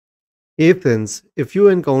Hey friends, if you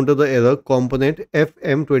encounter the error component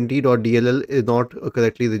FM20.DLL is not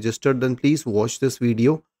correctly registered, then please watch this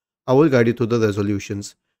video. I will guide you through the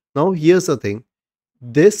resolutions. Now here's the thing.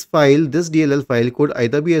 This DLL file could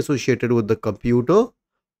either be associated with the computer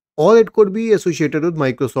or it could be associated with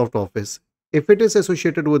Microsoft Office. If it is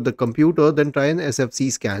associated with the computer, then try an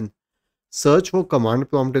SFC scan. Search for command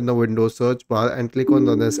prompt in the Windows search bar and click on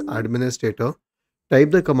Run as Administrator.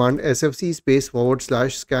 Type the command sfc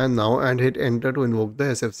 /scan now and hit enter to invoke the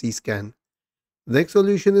sfc scan. The next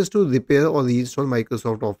solution is to repair or reinstall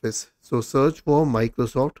Microsoft Office. So search for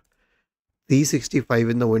Microsoft 365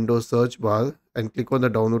 in the Windows search bar and click on the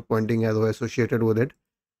downward pointing arrow associated with it.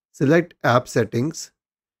 Select App Settings.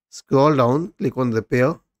 Scroll down, click on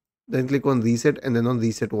Repair, then click on Reset and then on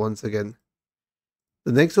Reset once again.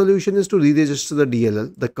 The next solution is to re-register the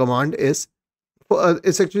DLL. The command is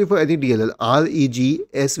it's actually for any DLL,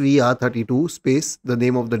 regsvr32 space the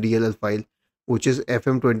name of the DLL file, which is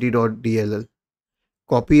fm20.dll.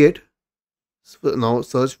 Copy it. Now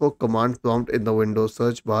search for command prompt in the Windows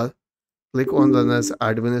search bar. Click on Run as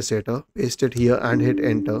Administrator, paste it here and hit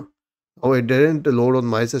enter. Now it didn't load on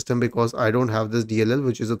my system because I don't have this DLL,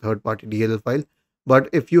 which is a third-party DLL file. But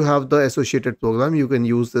if you have the associated program, you can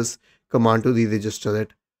use this command to re-register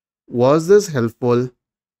it. Was this helpful?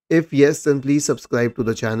 If yes, then please subscribe to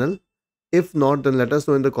the channel. If not, then let us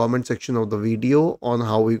know in the comment section of the video on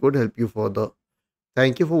how we could help you further.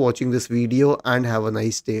 Thank you for watching this video and have a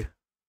nice day.